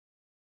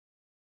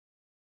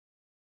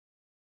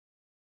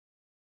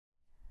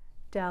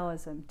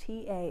Taoism,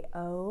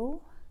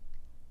 T-A-O-I-S-M,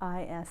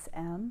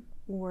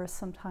 or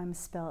sometimes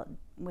spelled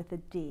with a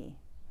D.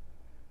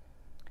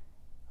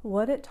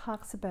 What it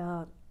talks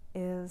about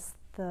is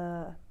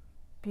the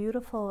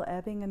beautiful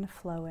ebbing and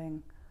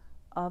flowing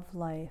of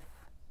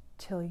life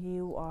till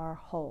you are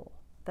whole.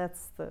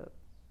 That's the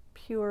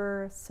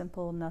pure,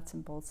 simple nuts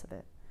and bolts of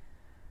it.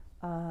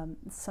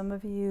 Some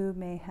of you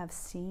may have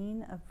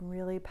seen a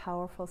really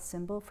powerful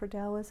symbol for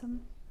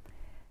Taoism,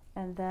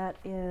 and that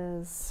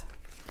is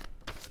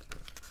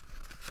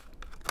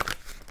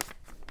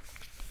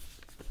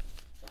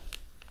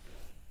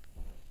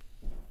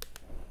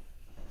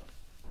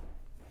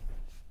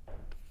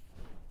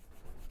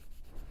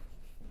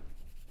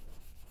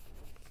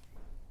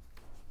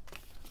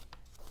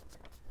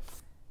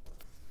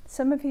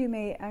some of you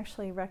may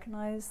actually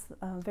recognize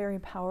a very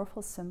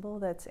powerful symbol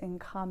that's in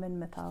common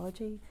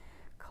mythology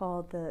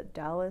called the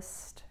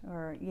Taoist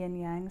or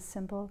yin-yang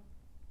symbol.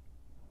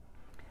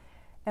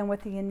 And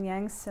what the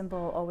yin-yang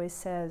symbol always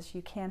says,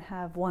 you can't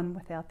have one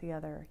without the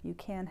other. You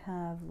can't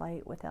have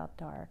light without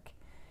dark.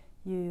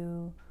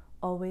 You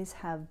always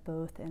have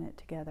both in it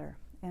together.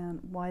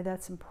 And why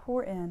that's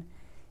important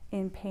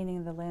in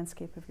painting the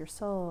landscape of your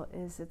soul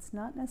is it's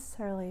not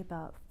necessarily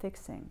about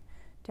fixing.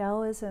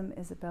 Taoism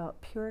is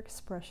about pure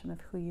expression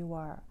of who you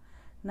are,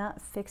 not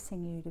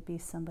fixing you to be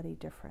somebody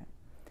different.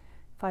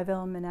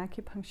 5-element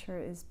acupuncture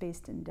is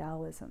based in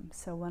Taoism.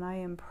 So when I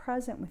am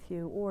present with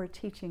you or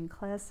teaching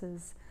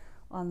classes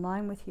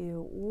online with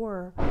you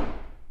or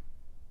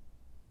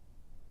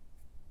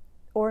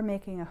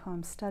making a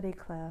home study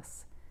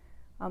class,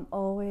 I'm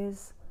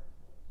always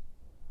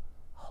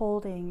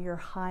holding your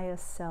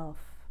highest self.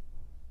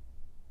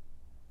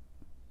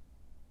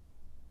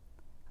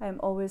 I am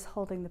always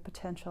holding the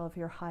potential of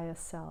your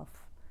highest self,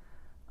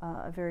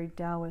 a very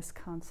Taoist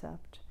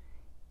concept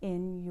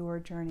in your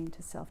journey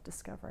to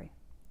self-discovery.